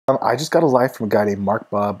I just got a life from a guy named Mark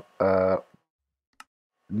Bob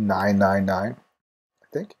 999, I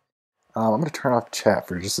think. I'm gonna turn off chat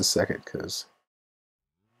for just a second because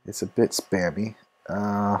it's a bit spammy.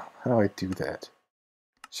 How do I do that?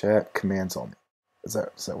 Chat commands only. Does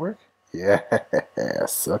that work? Yeah,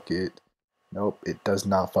 suck it. Nope, it does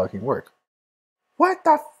not fucking work. What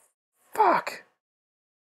the fuck?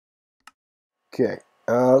 Okay,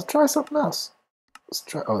 let's try something else. Let's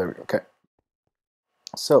try. Oh, there we go. Okay.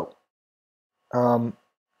 So,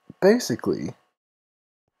 basically,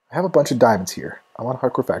 I have a bunch of diamonds here. I want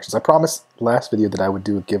hardcore factions. I promised last video that I would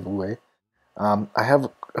do a giveaway. I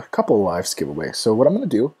have a couple of lives giveaway. So what I'm going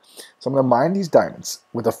to do is I'm going to mine these diamonds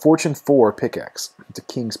with a Fortune 4 pickaxe. It's a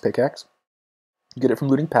King's pickaxe. You get it from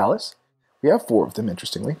Looting Palace. We have 4 of them,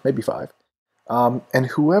 interestingly, maybe 5. And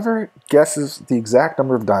whoever guesses the exact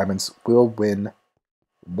number of diamonds will win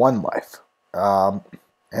 1 life.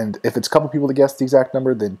 And if it's a couple people to guess the exact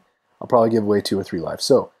number, then I'll probably give away 2 or 3 lives.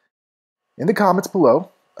 So, in the comments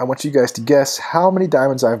below, I want you guys to guess how many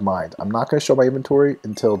diamonds I've mined. I'm not going to show my inventory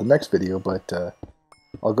until the next video, but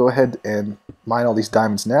I'll go ahead and mine all these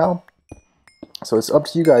diamonds now. So it's up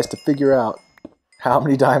to you guys to figure out how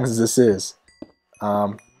many diamonds this is.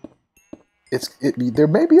 There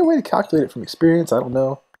may be a way to calculate it from experience, I don't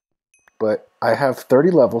know. But I have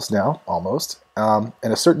 30 levels now, almost, and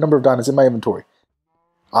a certain number of diamonds in my inventory.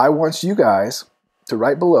 I want you guys to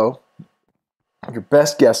write below your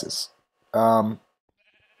best guesses.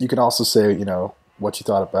 You can also say, you know, what you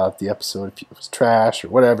thought about the episode, if it was trash or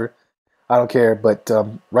whatever. I don't care, but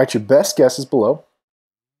write your best guesses below.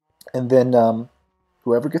 And then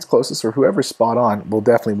whoever gets closest or whoever's spot on will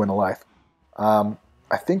definitely win a life. I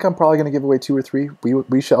think I'm probably going to give away 2 or 3.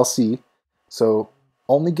 We shall see. So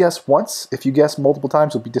only guess once. If you guess multiple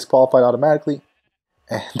times, you'll be disqualified automatically.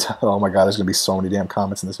 And oh my god, there's going to be so many damn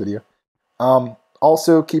comments in this video.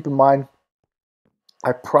 Also, keep in mind,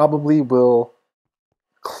 I probably will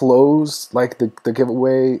close like the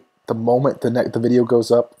giveaway the moment the video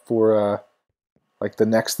goes up for like the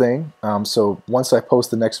next thing. So once I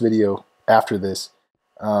post the next video after this,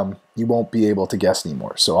 you won't be able to guess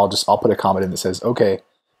anymore. So I'll put a comment in that says, okay,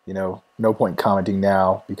 you know, no point commenting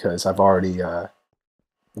now because I've already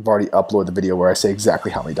uploaded the video where I say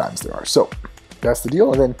exactly how many diamonds there are. So that's the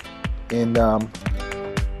deal. And then in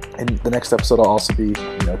the next episode, I'll also be,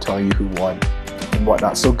 you know, telling you who won and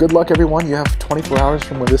whatnot. So good luck, everyone. You have 24 hours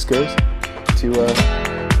from when this goes to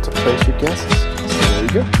place your guesses. So there you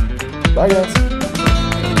go. Bye, guys.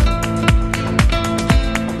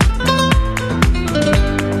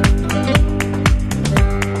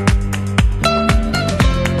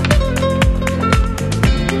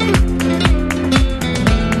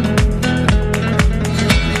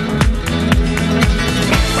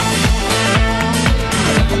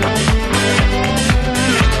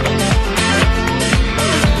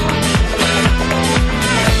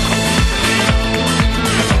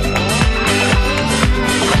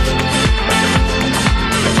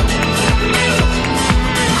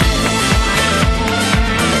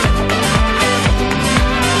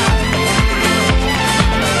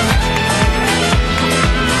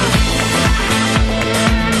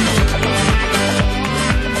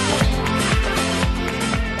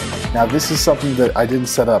 Now this is something that I didn't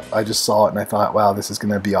set up. I just saw it and I thought, wow, this is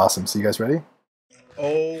going to be awesome. So you guys ready?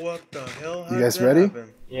 Oh, what the hell? You guys ready?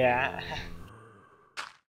 Happen? Yeah.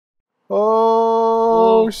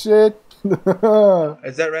 Oh, shit.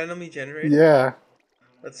 Is that randomly generated? Yeah.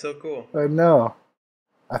 That's so cool. I know.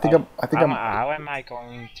 I think I'm. How am I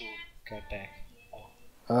going to get back?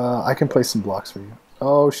 I can place some blocks for you.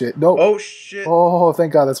 Oh shit! No. Oh shit! Oh,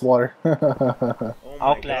 thank God, that's water. Oh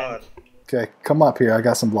my god. Okay, come up here. I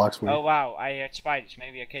got some blocks for you. Oh wow, I heard spiders.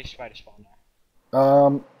 Maybe a cave spider spawn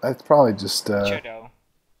there. It's probably just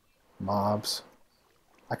mobs.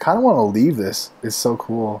 I kind of want to leave this. It's so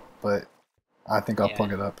cool, but I think I'll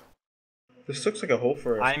plug it up. This looks like a hole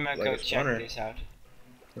for I'm gonna like go a check spawner this out.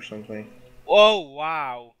 or something. Oh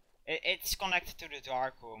wow, it's connected to the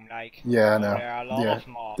dark room. Like yeah, I know. There are a lot of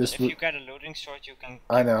mobs. If you get a looting sword, you can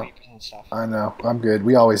kill creepers and stuff. I know. I'm good.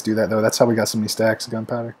 We always do that though. That's how we got so many stacks of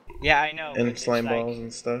gunpowder. Yeah, I know. And slime balls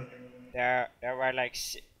and stuff. There were like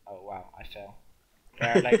oh wow, I fell.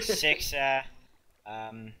 There are like 6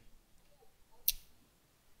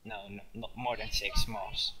 no, not more than 6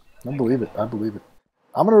 mobs. I believe it. I believe it.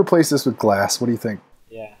 I'm gonna replace this with glass. What do you think?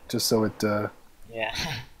 Yeah. Just so it. Yeah.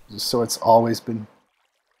 Just so it's always been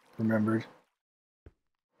remembered.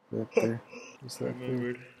 That there. Is that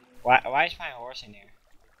remembered. Why is my horse in here?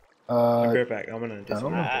 I'll be right back. I'm gonna do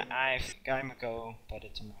something. I'm gonna go put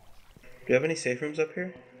it tomorrow. Do you have any safe rooms up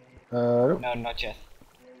here? Nope. No, not yet.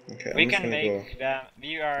 Okay, We I'm just can gonna go. make them.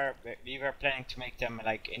 We were planning to make them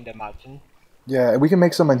like in the mountain. Yeah, we can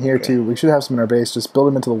make some in here Okay. too. We should have some in our base. Just build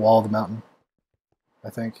them into the wall of the mountain. I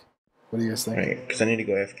think. What do you guys think? Right, because I need to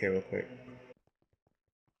go AFK real quick.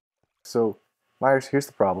 So, Myers, here's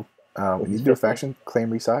the problem. We need to do a faction claim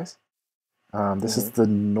resize. This is the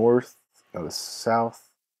the south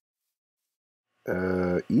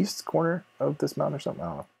east corner of this mountain or something. I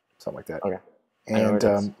don't know, something like that. Okay.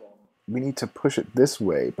 And we need to push it this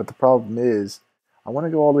way. But the problem is, I want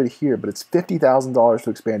to go all the way to here, but it's $50,000 to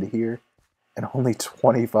expand to here, and only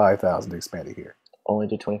 $25,000 to expand to here. Only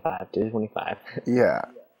do 25. Do 25. Yeah.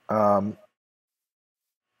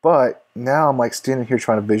 But now I'm like standing here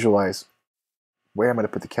trying to visualize where I'm going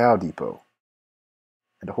to put the cow depot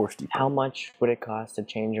and the horse depot. How much would it cost to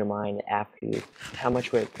change your mind after you? How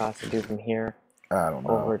much would it cost to do from here I don't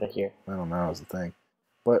know. over to here? I don't know is the thing.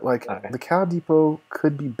 But like Okay. the cow depot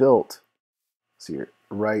could be built. See here,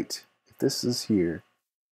 right? If this is here,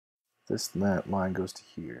 this and that line goes to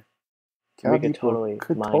here. Cow We could depot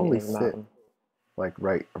could mine totally in the fit mountain. like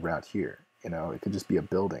right around here. You know, it could just be a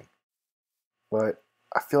building. But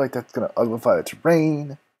I feel like that's gonna uglify the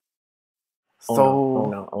terrain. Oh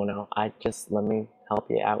no. Let me help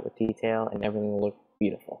you out with detail and everything will look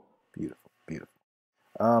beautiful. Beautiful.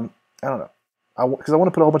 I don't know. Because I want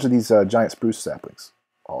to put a whole bunch of these giant spruce saplings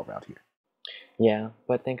all around here. Yeah,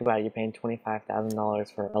 but think about it. You're paying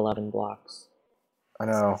 $25,000 for 11 blocks. I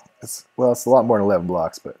know. It's a lot more than 11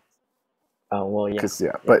 blocks, but Oh, well, yeah.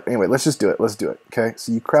 yeah. But anyway, let's just do it. Let's do it. Okay.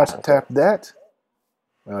 So you crouch tap that.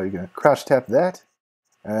 Well, you're gonna crouch tap that,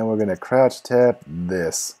 and then we're gonna crouch tap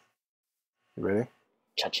this. You ready?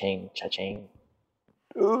 Cha-ching, cha-ching.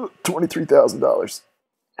 $23,000.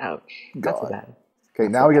 Ouch. Not so God. bad. Okay,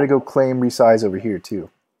 now we gotta go claim resize over here too.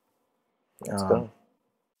 Let's go.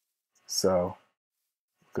 So,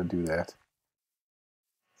 go do that.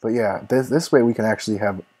 But yeah, this way we can actually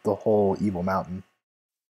have the whole evil mountain.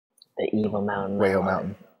 The evil mountain. Whale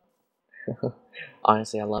mountain.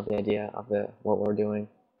 Honestly, I love the idea of what we're doing.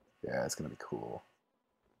 Yeah, it's gonna be cool.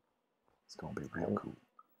 It's gonna be real cool.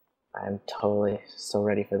 I'm totally so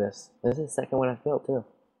ready for this. This is the second one I've built too.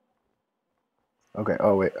 Okay.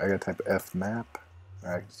 Oh wait, I gotta type F map.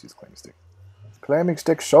 I can just use claiming stick. Claiming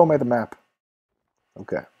stick, show me the map.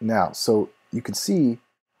 Okay. Now, so you can see,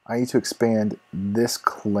 I need to expand this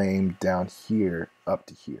claim down here up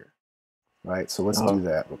to here. Right. So let's do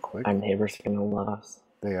that real quick. Our neighbors are gonna love us.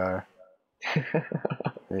 They are.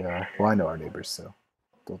 They are. Well, I know our neighbors, so.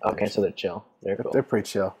 Okay, so they're chill. They're cool. They're pretty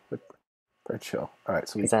chill. Pretty chill. All right,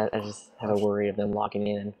 so we. I just have a worry of them locking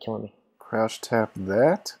in and killing me. Crouch tap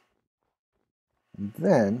that. And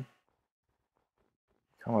then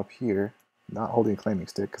come up here, not holding a claiming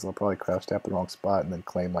stick because I'll probably crouch tap the wrong spot and then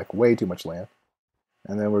claim like way too much land.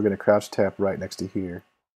 And then we're going to crouch tap right next to here.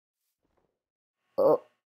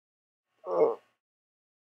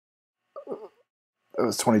 That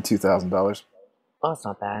was $22,000. Oh, that's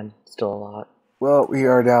not bad. Still a lot. Well, we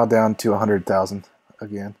are now down to 100,000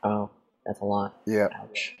 again. Oh, that's a lot. Yeah.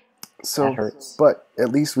 Ouch. So, that hurts. But at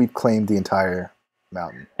least we've claimed the entire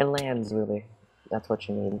mountain. And lands, really. That's what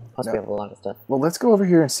you need. Plus, we have a lot of stuff. Well, let's go over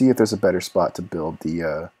here and see if there's a better spot to build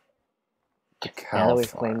the cow now that we've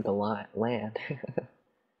farm. claimed the land.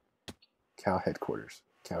 Cow headquarters.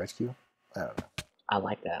 Cow HQ? I don't know. I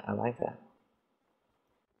like that. I like that.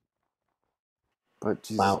 But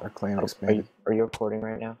Jesus, Wow. our claim expanded. Are you recording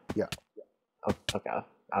right now? Yeah. Oh, okay.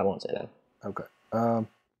 I won't say that. Okay.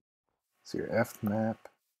 So your F map.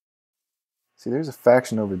 See, there's a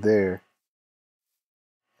faction over there.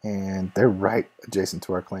 And they're right adjacent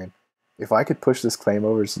to our claim. If I could push this claim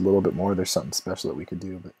over just a little bit more, there's something special that we could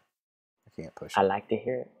do, but I can't push it. I like to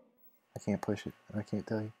hear it. I can't push it. And I can't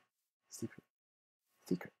tell you.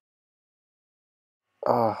 Secret.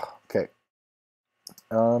 Oh, okay.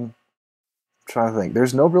 Trying to think.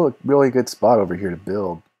 There's no really good spot over here to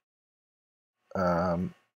build a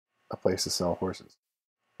place to sell horses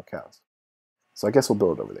or cows. So I guess we'll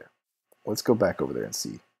build it over there. Let's go back over there and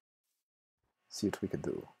see what we can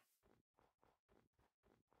do.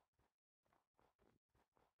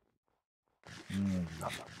 No.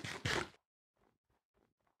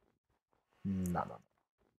 No.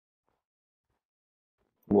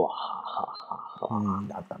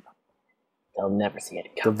 They'll never see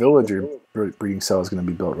it The coming. villager breeding cell is going to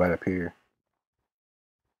be built right up here.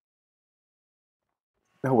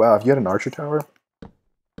 Oh wow! If you had an archer tower, it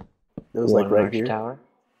was like right here. Tower?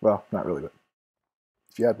 Well, not really, but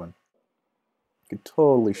if you had one, you could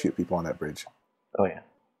totally shoot people on that bridge. Oh yeah,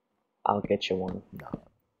 I'll get you one. No.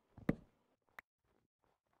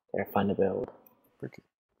 They're fun to build.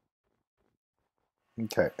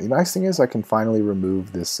 Okay. The nice thing is I can finally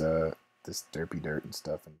remove this this derpy dirt and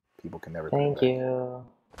stuff, and people can never. Thank you.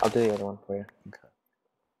 I'll do the other one for you. Okay.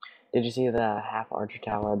 Did you see the half archer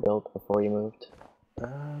tower I built before you moved?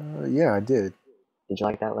 Yeah, I did. Did you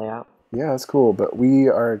like that layout? Yeah, that's cool. But we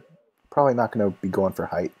are probably not going to be going for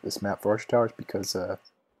height this map for archer towers because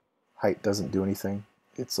height doesn't do anything.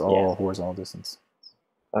 It's all horizontal distance.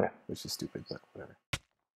 Okay. Which is stupid, but whatever.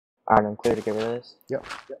 Alright, I'm clear to get rid of this? Yep.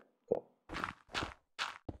 Cool.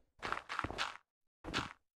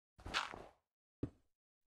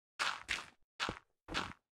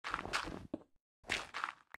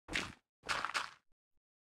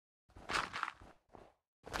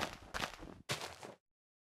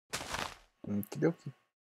 Okie dokie.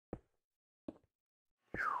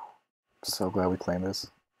 So glad we claimed this.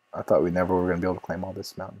 I thought we never were going to be able to claim all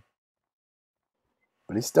this mountain.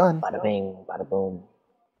 But it's done. Bada bing, bada boom.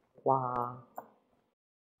 Wah.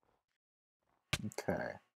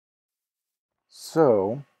 Okay.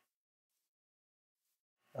 So,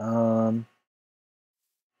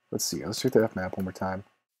 let's see. Let's check the F map one more time.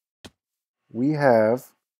 We have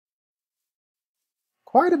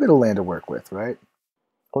quite a bit of land to work with, right?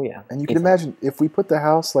 Oh yeah. And you can imagine if we put the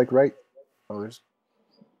house like right. Oh, there's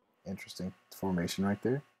interesting formation right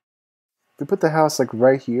there. If we put the house like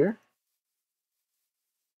right here,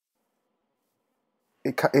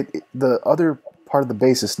 the other part of the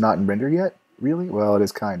base is not in render yet. Really? Well, it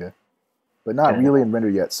is kind of, but not really in render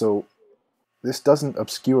yet. So this doesn't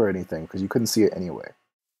obscure anything because you couldn't see it anyway.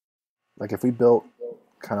 Like if we built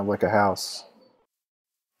kind of like a house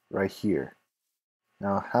right here.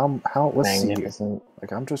 Now, how let's see here.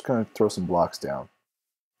 Like I'm just gonna throw some blocks down.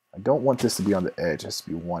 I don't want this to be on the edge. It has to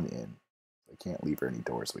be one in. I can't leave any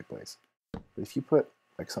doors we place. But if you put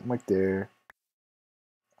like something like there,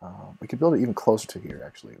 we could build it even closer to here.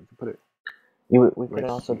 Actually, we could put it. We could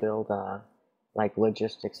also build like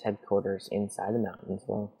logistics headquarters inside the mountain as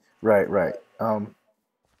well. Right. Right.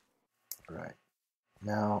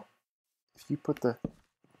 Now, if you put the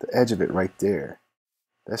edge of it right there,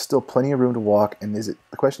 that's still plenty of room to walk. And the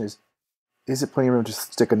question is it plenty of room to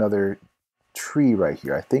stick another tree right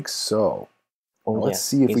here? I think so. Oh, let's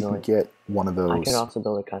see if we can get one of those. I could also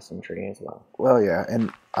build a custom tree as well. Well, yeah,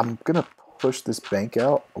 and I'm gonna push this bank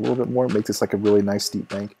out a little bit more, make this like a really nice steep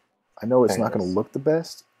bank. I know it's not gonna look the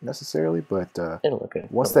best necessarily, but it'll look good.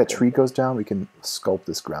 Once that tree goes down, we can sculpt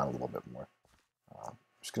this ground a little bit more. I'm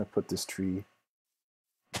just gonna put this tree.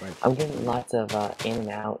 Right. I'm getting lots of in and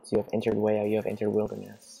outs. You have entered way, you have entered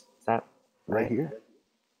wilderness. Is that right here?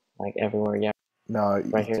 Like everywhere, yeah. No,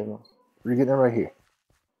 right here. You're getting it right here.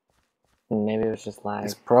 Maybe it was just lag.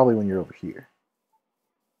 It's probably when you're over here.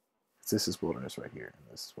 This is wilderness right here, and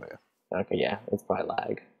this is way up. Okay, yeah, it's probably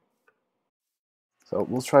lag. So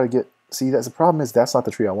we'll try to get. See, that's the problem is that's not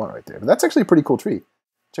the tree I want right there. But that's actually a pretty cool tree.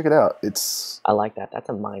 Check it out. I like that. That's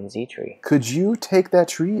a Mine Z tree. Could you take that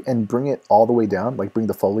tree and bring it all the way down? Like bring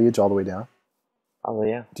the foliage all the way down? Oh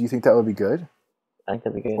yeah. Do you think that would be good? I think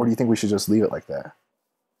that'd be good. Or do you think we should just leave it like that?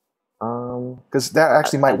 Because that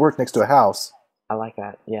actually might work next to a house. I like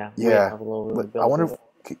that. Yeah. Yeah. I wonder if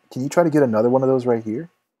can you try to get another one of those right here?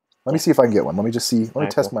 Let me see if I can get one. Let me just see. Let me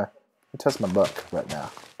test my luck right now.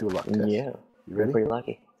 Do a luck test. Yeah. You ready? Pretty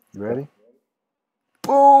lucky. You ready?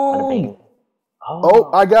 Boom!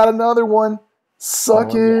 Oh, I got another one.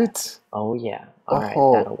 Suck it. Yeah. Oh yeah. All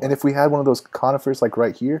right. And if we had one of those conifers like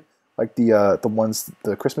right here, like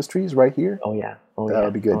the Christmas trees right here. Oh yeah. That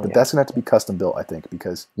would be good. But that's gonna have to be custom built, I think,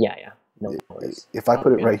 because yeah. No if I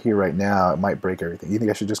put it right here right now, it might break everything. You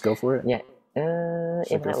think I should just go for it? Yeah.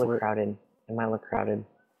 It might look crowded. It might look crowded.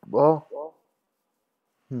 Well.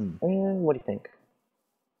 What do you think?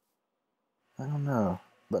 I don't know.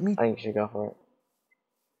 I think you should go for it.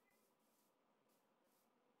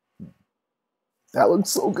 That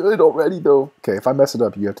looks so good already, though. Okay, if I mess it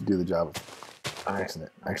up, you have to do the job of fixing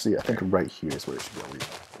it. Actually, I think right here is where it should go.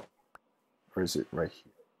 Or is it right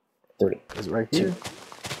here? 3. Is it right here?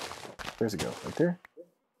 Where's it go? Right there?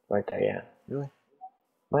 Right there, yeah. Really?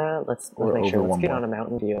 Well, let's make sure. Let's get on a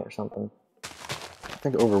mountain view or something. I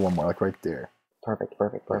think over one more, like right there. Perfect.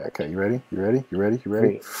 Yeah, okay, you ready? 3,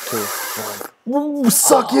 2, 1. Ooh,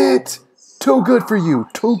 suck it! Too good for you.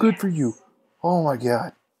 Too good for you. Oh my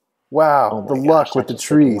god. Wow, the luck with the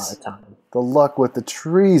trees. The luck with the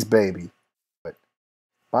trees, baby. But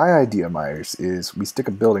my idea, Myers, is we stick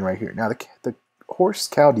a building right here. Now, the horse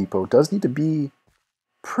cow depot does need to be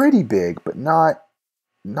pretty big, but not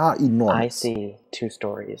enormous. I see 2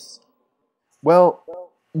 stories. Well,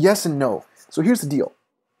 yes and no. So here's the deal.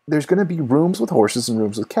 There's going to be rooms with horses and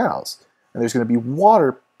rooms with cows. And there's going to be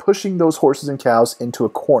water pushing those horses and cows into a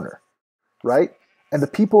corner, right? And the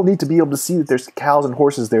people need to be able to see that there's cows and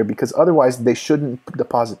horses there, because otherwise they shouldn't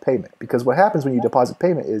deposit payment. Because what happens when you deposit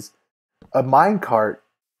payment is a minecart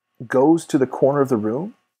goes to the corner of the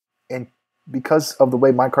room, and because of the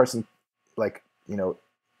way minecarts and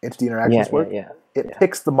entity interactions work, it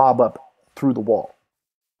picks the mob up through the wall.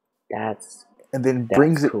 That's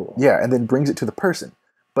brings it cool. and then brings it to the person.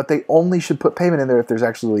 But they only should put payment in there if there's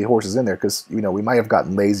actually horses in there, because we might have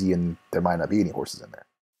gotten lazy and there might not be any horses in there,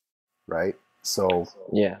 right? So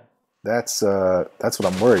that's what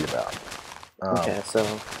I'm worried about. Okay, so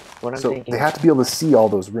what I'm thinking, they have to be able to see all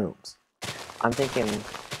those rooms. I'm thinking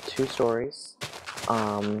 2 stories.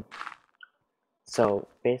 So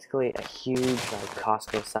basically a huge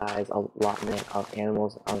Costco size allotment of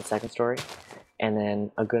animals on the 2nd story, and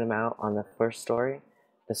then a good amount on the 1st story.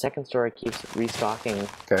 The 2nd story keeps restocking.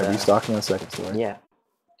 Okay, restocking on the 2nd story. Yeah.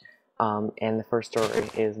 And the 1st story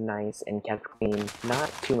is nice and kept clean.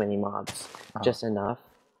 Not too many mobs, just enough.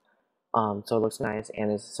 So it looks nice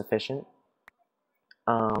and is sufficient.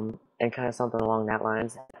 And kind of something along that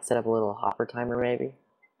lines. Set up a little hopper timer maybe.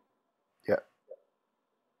 Yeah.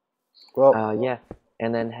 Well. Yeah.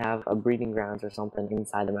 And then have a breeding grounds or something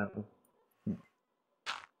inside the mountain.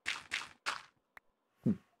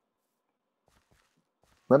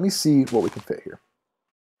 Let me see what we can fit here.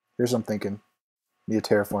 Here's what I'm thinking. Need a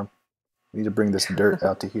terraform. We need to bring this dirt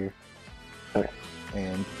out to here. Okay.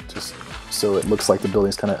 And just so it looks like the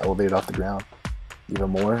building's kind of elevated off the ground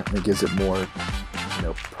even more, and it gives it more,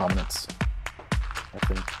 prominence. I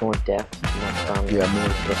think. More depth. More prominence. Yeah,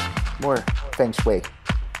 more feng shui.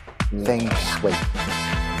 Feng shui.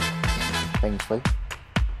 Feng shui.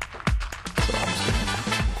 So I'm just gonna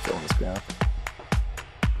fill in this ground.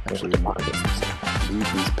 Actually, leave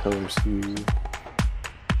these pillars here.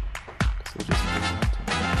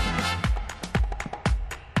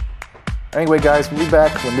 Anyway, guys, we'll be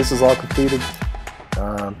back when this is all completed.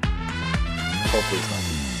 Hopefully it's not